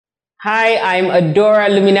Hi, I'm Adora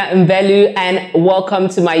Lumina Mvelu and welcome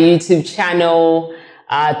to my YouTube channel.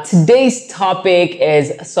 Today's topic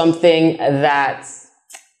is something that,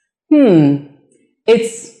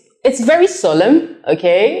 it's very solemn,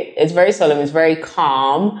 okay? It's very solemn, it's very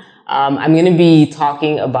calm. I'm going to be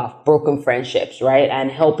talking about broken friendships, right? And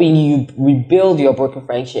helping you rebuild your broken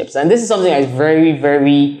friendships. And this is something that's very,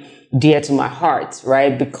 very dear to my heart,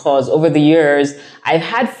 right? Because over the years, I've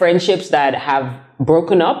had friendships that have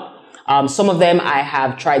broken up. Some of them I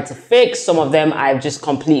have tried to fix. Some of them I've just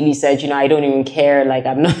completely said, I don't even care. Like,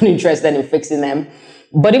 I'm not interested in fixing them.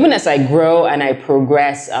 But even as I grow and I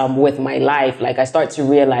progress with my life, like I start to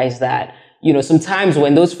realize that, sometimes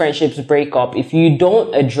when those friendships break up, if you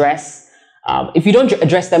don't address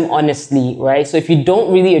them honestly, right? So if you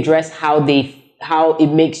don't really address how it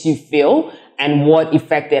makes you feel and what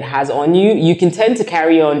effect it has on you, you can tend to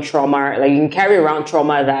carry on trauma. Like you can carry around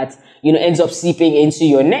trauma that, ends up seeping into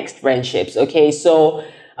your next friendships. Okay. So,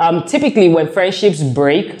 typically when friendships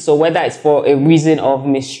break, so whether it's for a reason of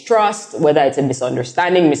mistrust, whether it's a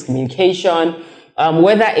misunderstanding, miscommunication,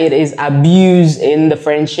 whether it is abuse in the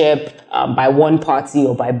friendship, by one party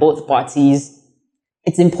or by both parties,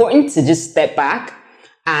 it's important to just step back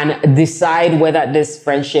and decide whether this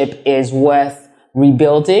friendship is worth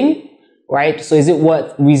rebuilding, right? So is it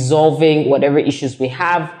worth resolving whatever issues we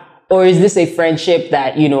have? Or is this a friendship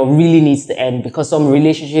that, really needs to end? Because some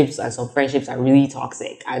relationships and some friendships are really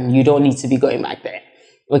toxic and you don't need to be going back there.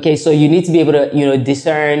 Okay. So you need to be able to,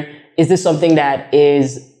 discern, is this something that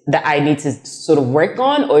I need to sort of work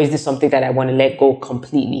on? Or is this something that I want to let go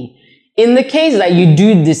completely? In the case that you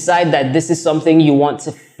do decide that this is something you want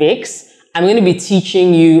to fix, I'm going to be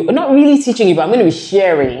teaching you, not really teaching you, but I'm going to be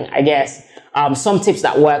sharing, I guess, some tips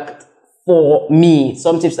that worked for me,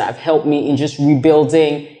 some tips that have helped me in just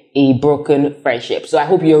rebuilding a broken friendship. So I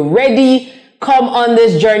hope you're ready. Come on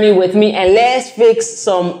this journey with me and let's fix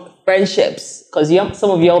some friendships. Cause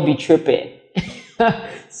some of y'all be tripping.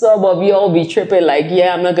 Some of y'all be tripping like,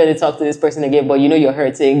 yeah, I'm not going to talk to this person again, but you're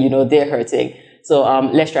hurting, they're hurting. So,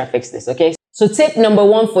 let's try to fix this. Okay. So tip number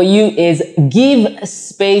 1 for you is give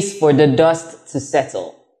space for the dust to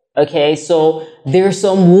settle. Okay. So there are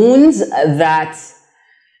some wounds that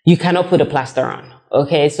you cannot put a plaster on.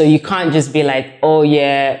 Okay. So you can't just be like, oh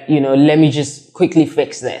yeah, let me just quickly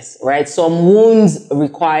fix this, right? Some wounds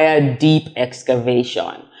require deep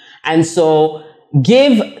excavation. And so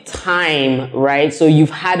give time, right? So you've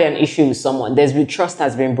had an issue with someone. Trust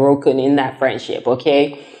has been broken in that friendship.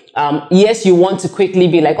 Okay. Yes, you want to quickly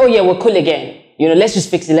be like, oh yeah, we're cool again. Let's just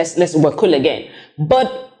fix it. We're cool again.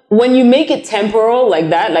 But when you make it temporal like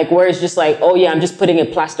that, like where it's just like, oh yeah, I'm just putting a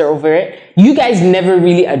plaster over it, you guys never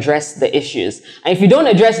really address the issues. And if you don't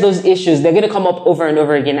address those issues, they're going to come up over and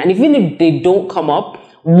over again. And even if they don't come up,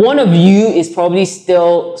 one of you is probably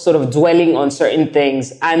still sort of dwelling on certain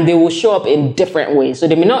things and they will show up in different ways. So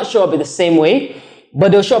they may not show up in the same way,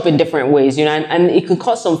 but they'll show up in different ways, and it can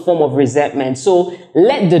cause some form of resentment. So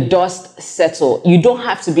let the dust settle. You don't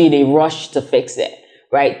have to be in a rush to fix it,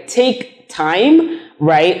 right? Take time,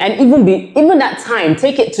 right? And even that time,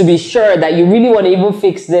 take it to be sure that you really want to even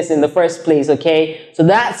fix this in the first place, okay? So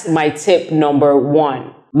that's my tip number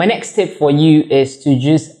 1. My next tip for you is to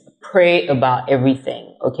just pray about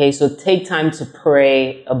everything, okay? So take time to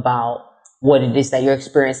pray about what it is that you're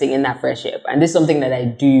experiencing in that friendship. And this is something that I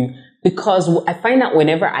do because I find that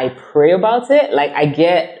whenever I pray about it, like I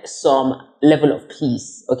get some level of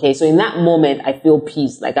peace. Okay. So in that moment, I feel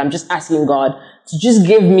peace. Like I'm just asking God to just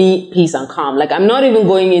give me peace and calm. Like I'm not even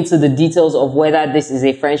going into the details of whether this is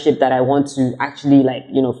a friendship that I want to actually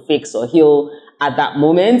fix or heal at that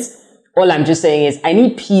moment. All I'm just saying is I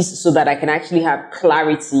need peace so that I can actually have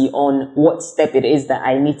clarity on what step it is that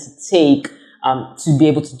I need to take to be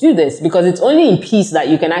able to do this, because it's only in peace that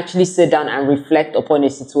you can actually sit down and reflect upon a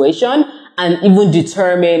situation and even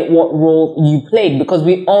determine what role you played, because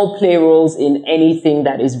we all play roles in anything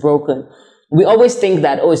that is broken. We always think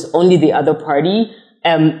that, oh, it's only the other party.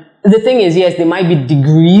 The thing is, yes, there might be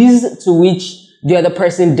degrees to which the other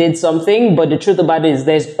person did something, but the truth about it is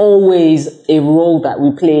there's always a role that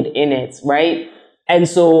we played in it, right? And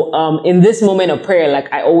so, in this moment of prayer,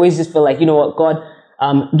 like I always just feel like, you know what, God,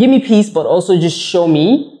 give me peace, but also just show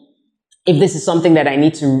me if this is something that I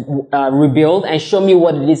need to rebuild, and show me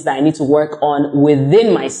what it is that I need to work on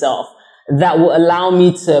within myself that will allow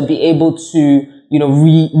me to be able to,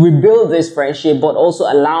 rebuild this friendship, but also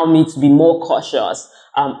allow me to be more cautious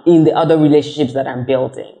in the other relationships that I'm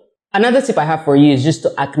building. Another tip I have for you is just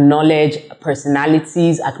to acknowledge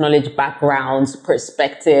personalities, acknowledge backgrounds,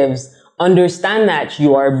 perspectives, understand that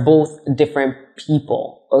you are both different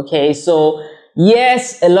people. Okay. So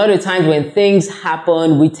yes, a lot of times when things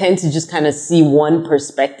happen, we tend to just kind of see one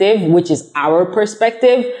perspective, which is our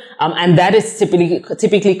perspective. And that is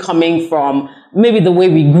typically coming from maybe the way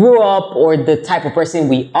we grew up or the type of person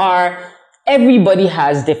we are. Everybody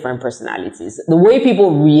has different personalities. The way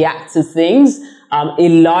people react to things, a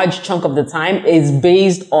large chunk of the time is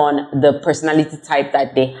based on the personality type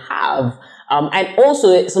that they have. And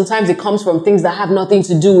also sometimes it comes from things that have nothing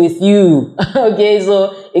to do with you. Okay.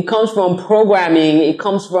 So it comes from programming. It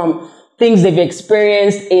comes from things they've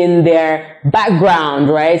experienced in their background,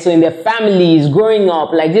 right? So in their families, growing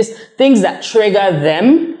up, like just things that trigger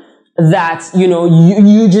them that,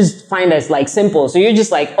 you just find as like simple. So you're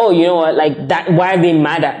just like, oh, you know what, like that, why are they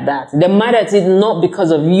mad at that? They're mad at it not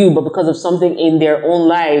because of you, but because of something in their own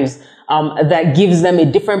lives, that gives them a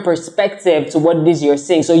different perspective to what it is you're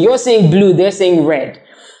saying. So you're saying blue, they're saying red.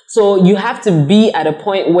 So you have to be at a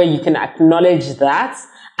point where you can acknowledge that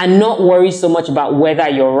and not worry so much about whether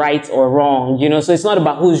you're right or wrong, So it's not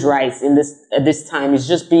about who's right at this time. It's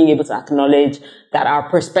just being able to acknowledge that our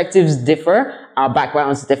perspectives differ, our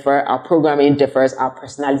backgrounds differ, our programming differs, our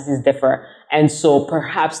personalities differ. And so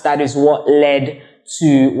perhaps that is what led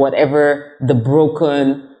to whatever the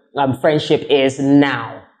broken friendship is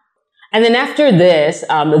now. And then after this,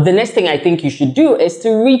 the next thing I think you should do is to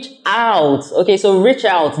reach out. Okay, so reach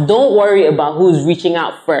out. Don't worry about who's reaching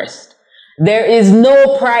out first. There is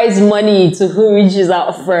no prize money to who reaches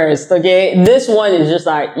out first. Okay, this one is just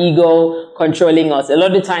our ego controlling us. A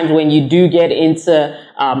lot of times when you do get into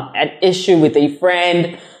an issue with a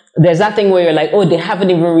friend, there's that thing where you're like, oh, they haven't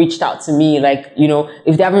even reached out to me. Like,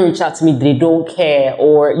 if they haven't reached out to me, they don't care.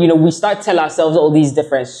 Or, we start telling ourselves all these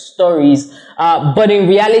different stories. But in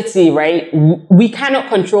reality, right, we cannot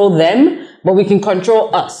control them, but we can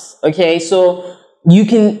control us. Okay. So you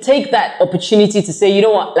can take that opportunity to say, you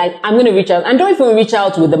know what, like, I'm going to reach out, and don't even reach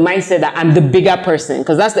out with the mindset that I'm the bigger person.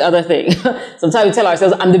 Because that's the other thing. Sometimes we tell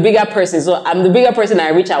ourselves, I'm the bigger person. So I'm the bigger person. I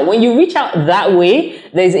reach out. When you reach out that way,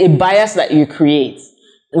 there's a bias that you create.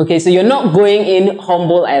 Okay, so you're not going in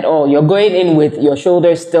humble at all. You're going in with your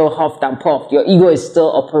shoulders still huffed and puffed. Your ego is still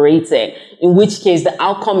operating, in which case the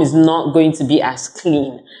outcome is not going to be as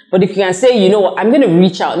clean. But if you can say, you know what, I'm going to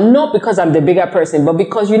reach out, not because I'm the bigger person, but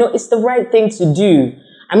because, it's the right thing to do.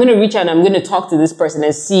 I'm going to reach out and I'm going to talk to this person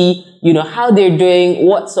and see, how they're doing,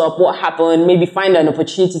 what's up, what happened, maybe find an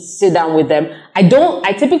opportunity to sit down with them.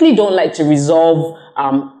 I typically don't like to resolve,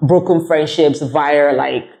 broken friendships via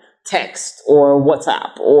like text or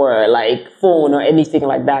WhatsApp or like phone or anything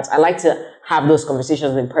like that. I like to have those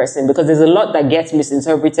conversations in person because there's a lot that gets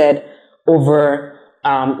misinterpreted over,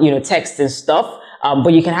 text and stuff.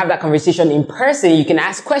 But you can have that conversation in person. You can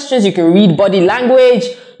ask questions. You can read body language.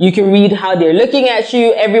 You can read how they're looking at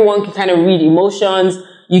you. Everyone can kind of read emotions.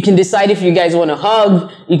 You can decide if you guys want to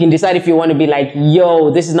hug. You can decide if you want to be like,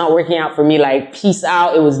 yo, this is not working out for me. Like, peace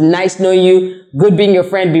out. It was nice knowing you. Good being your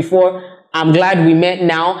friend before. I'm glad we met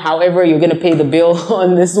now. However, you're going to pay the bill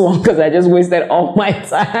on this one because I just wasted all my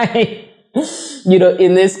time,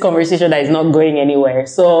 in this conversation that is not going anywhere.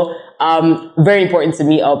 So, very important to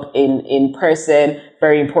meet up in person.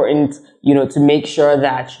 Very important, to make sure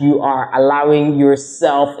that you are allowing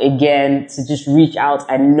yourself again to just reach out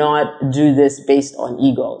and not do this based on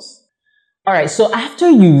egos. All right. So after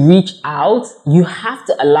you reach out, you have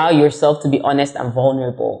to allow yourself to be honest and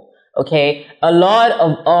vulnerable. Okay. A lot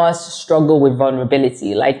of us struggle with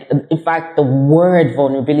vulnerability. Like, in fact, the word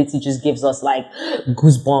vulnerability just gives us like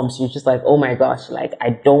goosebumps. You're just like, oh my gosh, like,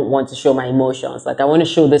 I don't want to show my emotions. Like, I want to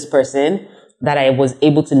show this person that I was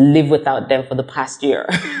able to live without them for the past year,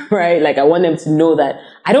 right? Like, I want them to know that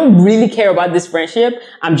I don't really care about this friendship.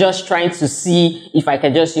 I'm just trying to see if I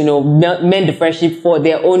can just, mend the friendship for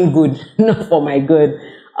their own good, not for my good.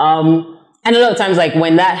 And a lot of times, like,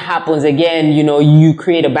 when that happens again, you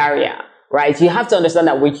create a barrier, right? You have to understand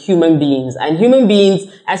that we're human beings, and human beings,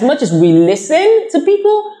 as much as we listen to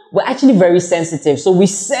people, we're actually very sensitive. So we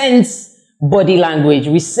sense body language.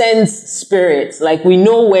 We sense spirits. Like, we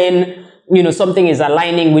know when, something is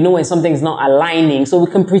aligning. We know when something is not aligning. So we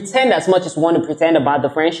can pretend as much as we want to pretend about the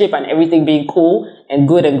friendship and everything being cool and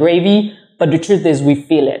good and gravy. But the truth is we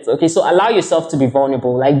feel it. Okay. So allow yourself to be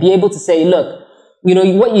vulnerable. Like, be able to say, look,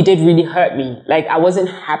 what you did really hurt me. Like, I wasn't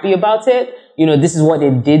happy about it. This is what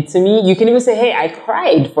it did to me. You can even say, hey, I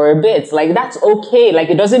cried for a bit. Like, that's okay. Like,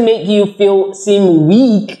 it doesn't make you seem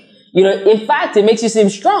weak. In fact, it makes you seem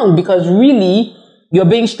strong because really you're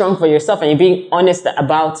being strong for yourself and you're being honest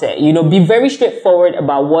about it. Be very straightforward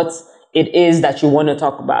about what it is that you want to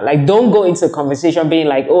talk about. Like, don't go into a conversation being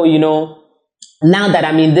like, oh, now that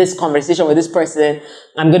I'm in this conversation with this person,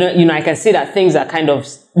 I'm gonna, I can see that things are kind of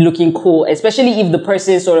looking cool, especially if the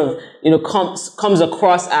person sort of, comes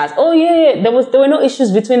across as, oh yeah, there were no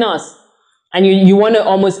issues between us. And you want to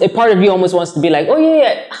almost, a part of you almost wants to be like, oh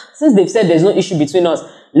yeah, since they've said there's no issue between us,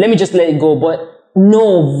 let me just let it go. But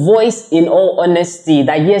no, voice in all honesty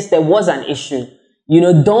that yes, there was an issue.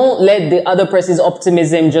 Don't let the other person's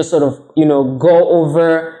optimism just sort of, go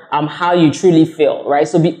over how you truly feel, right?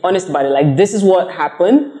 So be honest about it. Like, this is what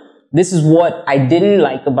happened. This is what I didn't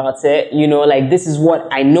like about it. Like, this is what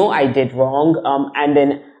I know I did wrong. And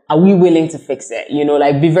then are we willing to fix it?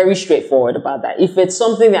 Like, be very straightforward about that. If it's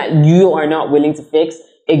something that you are not willing to fix,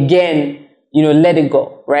 again, let it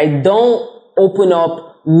go, right? Don't open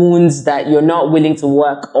up wounds that you're not willing to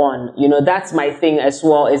work on. That's my thing as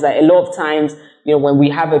well, is that a lot of times, when we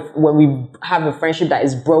have a friendship that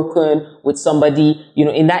is broken with somebody,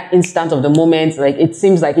 in that instant of the moment, like, it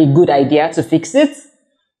seems like a good idea to fix it.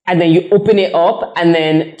 And then you open it up, and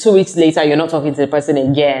then 2 weeks later, you're not talking to the person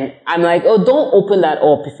again. I'm like, oh, don't open that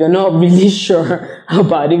up if you're not really sure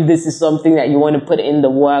about if this is something that you want to put in the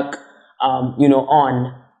work,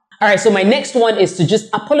 on. All right. So my next one is to just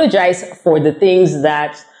apologize for the things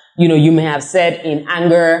that, you may have said in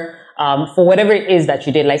anger, for whatever it is that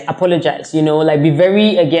you did. Like, apologize, like, be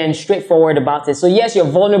very, again, straightforward about it. So yes, you're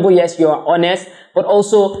vulnerable. Yes, you're honest, but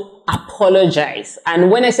also apologize. And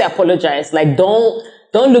when I say apologize, like, don't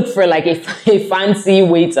look for like a fancy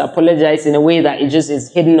way to apologize in a way that it just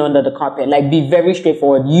is hidden under the carpet. Like, be very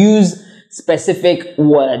straightforward. Use specific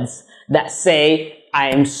words that say, I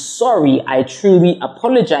am sorry. I truly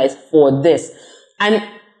apologize for this. And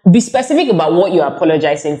be specific about what you're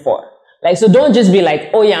apologizing for. Like, so don't just be like,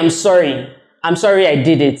 oh yeah, I'm sorry I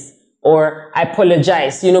did it. Or I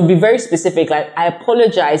apologize. Be very specific. Like, I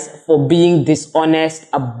apologize for being dishonest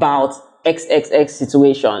about XXX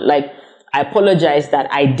situation. Like, I apologize that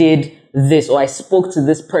I did this, or I spoke to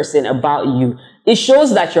this person about you. It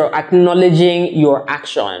shows that you're acknowledging your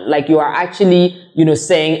action. Like, you are actually,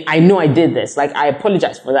 saying, I know I did this. Like, I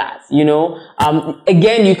apologize for that,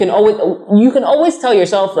 again, you can always tell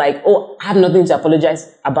yourself, like, oh, I have nothing to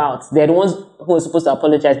apologize about. They're the ones who are supposed to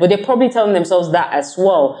apologize, but they're probably telling themselves that as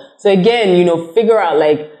well. So again, figure out,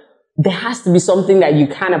 like, there has to be something that you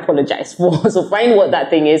can apologize for. So find what that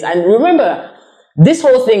thing is. And remember, this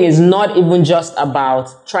whole thing is not even just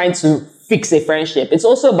about trying to fix a friendship. It's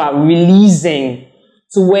also about releasing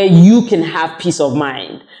to where you can have peace of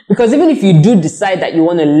mind. Because even if you do decide that you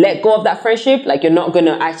want to let go of that friendship, like, you're not going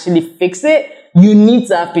to actually fix it, you need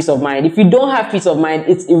to have peace of mind. If you don't have peace of mind,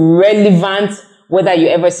 it's irrelevant whether you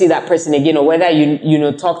ever see that person again, or whether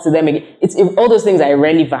you talk to them again. All those things are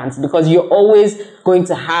irrelevant, because you're always going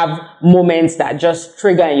to have moments that just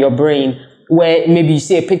trigger in your brain, where maybe you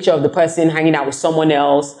see a picture of the person hanging out with someone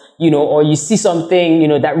else, or you see something,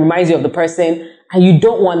 that reminds you of the person, and you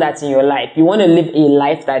don't want that in your life. You want to live a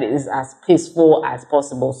life that is as peaceful as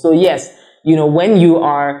possible. So yes, when you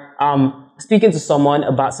are speaking to someone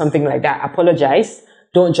about something like that, apologize.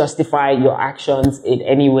 Don't justify your actions in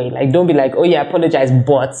any way. Like, don't be like, oh yeah, apologize,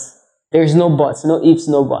 but there's no buts, no ifs,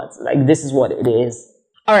 no buts. Like, this is what it is.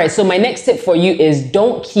 All right. So my next tip for you is,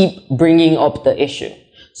 don't keep bringing up the issue.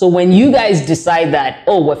 So when you guys decide that,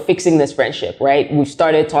 oh, we're fixing this friendship, right? We've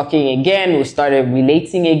started talking again. We've started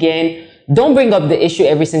relating again. Don't bring up the issue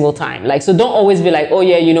every single time. Like, so don't always be like, oh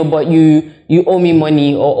yeah, but you owe me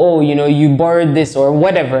money, or, oh, you borrowed this, or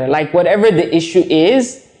whatever. Like, whatever the issue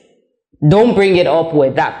is, don't bring it up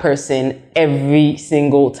with that person every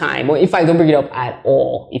single time. Or if I don't bring it up at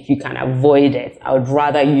all, if you can avoid it, I would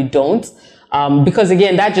rather you don't. Because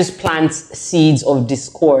again, that just plants seeds of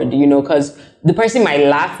discord, because the person might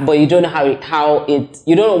laugh, but you don't know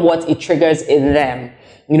you don't know what it triggers in them.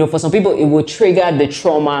 For some people, it will trigger the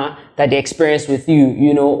trauma that they experience with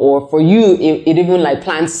you, or for you, it even like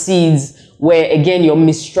plants seeds where, again, you're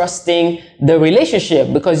mistrusting the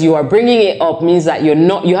relationship, because you are bringing it up means that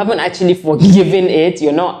you haven't actually forgiven it.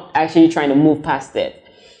 You're not actually trying to move past it.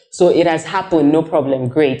 So it has happened. No problem.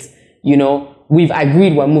 Great. We've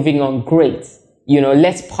agreed we're moving on. Great.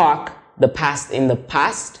 Let's park the past in the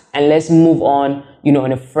past, and let's move on,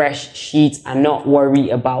 on a fresh sheet, and not worry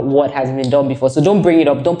about what has been done before. So don't bring it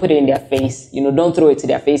up. Don't put it in their face. Don't throw it to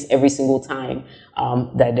their face every single time,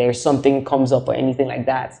 that there's something comes up or anything like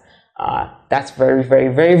that. That's very,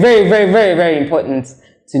 very, very, very, very, very, very important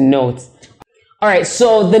to note. All right.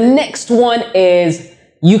 So the next one is,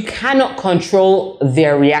 you cannot control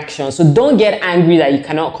their reaction. So don't get angry that you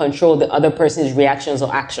cannot control the other person's reactions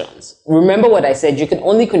or actions. Remember what I said, you can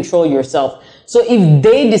only control yourself. So if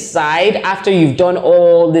they decide, after you've done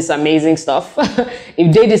all this amazing stuff,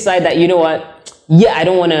 if they decide that, yeah, I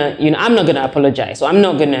don't want to, I'm not going to apologize. So I'm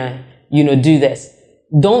not going to, do this.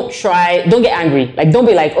 Don't get angry. Like, don't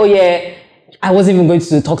be like, oh yeah, I wasn't even going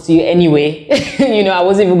to talk to you anyway. I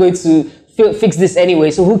wasn't even going to fix this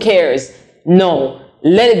anyway. So who cares? No,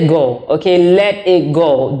 let it go. Okay. Let it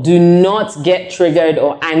go. Do not get triggered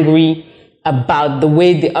or angry about the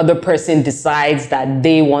way the other person decides that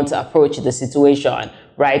they want to approach the situation,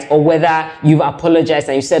 right? Or whether you've apologized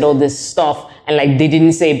and you said all this stuff and like they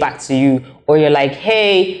didn't say it back to you, or you're like,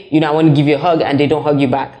 hey, I want to give you a hug and they don't hug you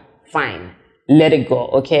back. Fine. Let it go.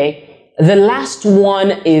 Okay. The last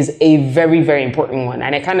one is a very, very important one.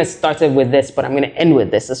 And I kind of started with this, but I'm going to end with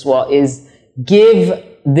this as well, is give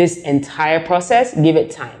this entire process, give it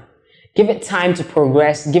time. Give it time to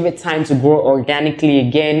progress. Give it time to grow organically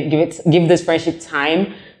again. Give this friendship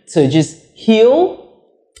time to just heal.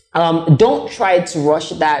 Don't try to rush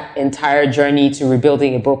that entire journey to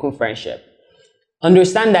rebuilding a broken friendship.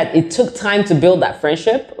 Understand that it took time to build that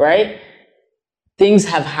friendship, right? Things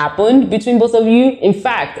have happened between both of you. In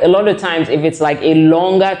fact, a lot of times, if it's like a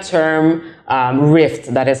longer term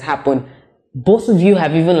rift that has happened, both of you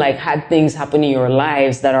have even like had things happen in your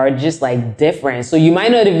lives that are just like different. So you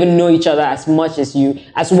might not even know each other as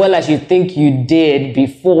well as you think you did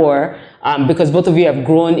before, because both of you have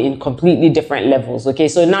grown in completely different levels. Okay.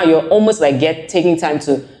 So now you're almost like taking time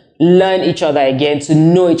to learn each other again, to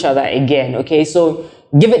know each other again. Okay. So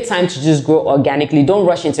give it time to just grow organically. Don't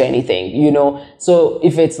rush into anything, So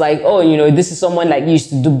if it's like, oh, this is someone like you used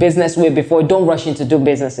to do business with before, don't rush into do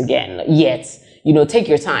business again yet. Take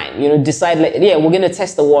your time, decide like, yeah, we're going to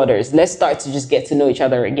test the waters. Let's start to just get to know each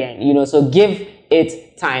other again, so give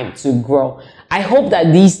it time to grow. I hope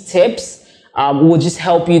that these tips will just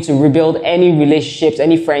help you to rebuild any relationships,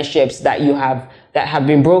 any friendships that have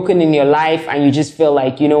been broken in your life. And you just feel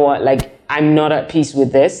like, like I'm not at peace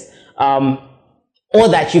with this. Or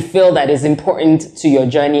that you feel that is important to your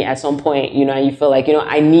journey at some point, and you feel like,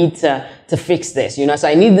 I need to fix this, so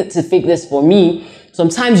I need to fix this for me.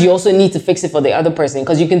 Sometimes you also need to fix it for the other person,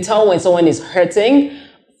 because you can tell when someone is hurting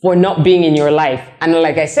for not being in your life. And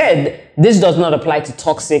like I said, this does not apply to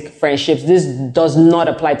toxic friendships. This does not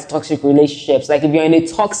apply to toxic relationships. Like if you're in a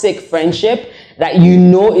toxic friendship that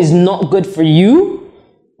is not good for you,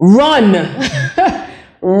 run.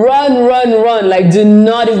 Run. Like do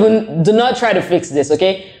not try to fix this.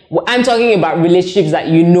 Okay. I'm talking about relationships that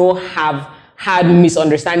have had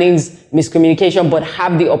misunderstandings, miscommunication, but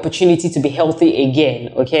have the opportunity to be healthy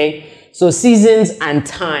again. Okay. So seasons and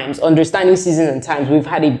times, understanding seasons and times. We've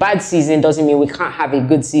had a bad season doesn't mean we can't have a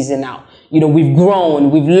good season now. We've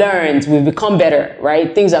grown, we've learned, we've become better,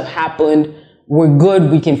 right? Things have happened. We're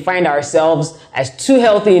good. We can find ourselves as two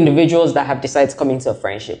healthy individuals that have decided to come into a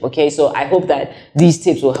friendship. Okay. So I hope that these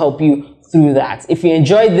tips will help you through that. If you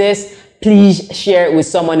enjoyed this, please share it with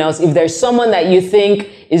someone else. If there's someone that you think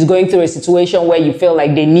is going through a situation where you feel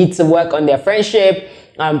like they need to work on their friendship,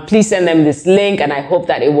 please send them this link, and I hope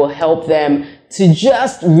that it will help them to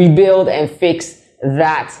just rebuild and fix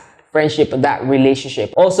that friendship, that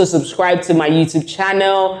relationship. Also subscribe to my YouTube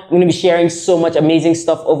channel. I'm going to be sharing so much amazing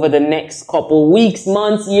stuff over the next couple weeks,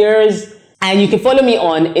 months, years. And you can follow me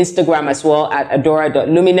on Instagram as well at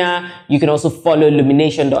adora.lumina. You can also follow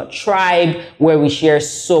lumination.tribe, where we share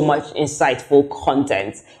so much insightful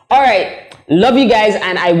content. All right. Love you guys,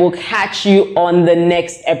 and I will catch you on the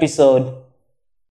next episode.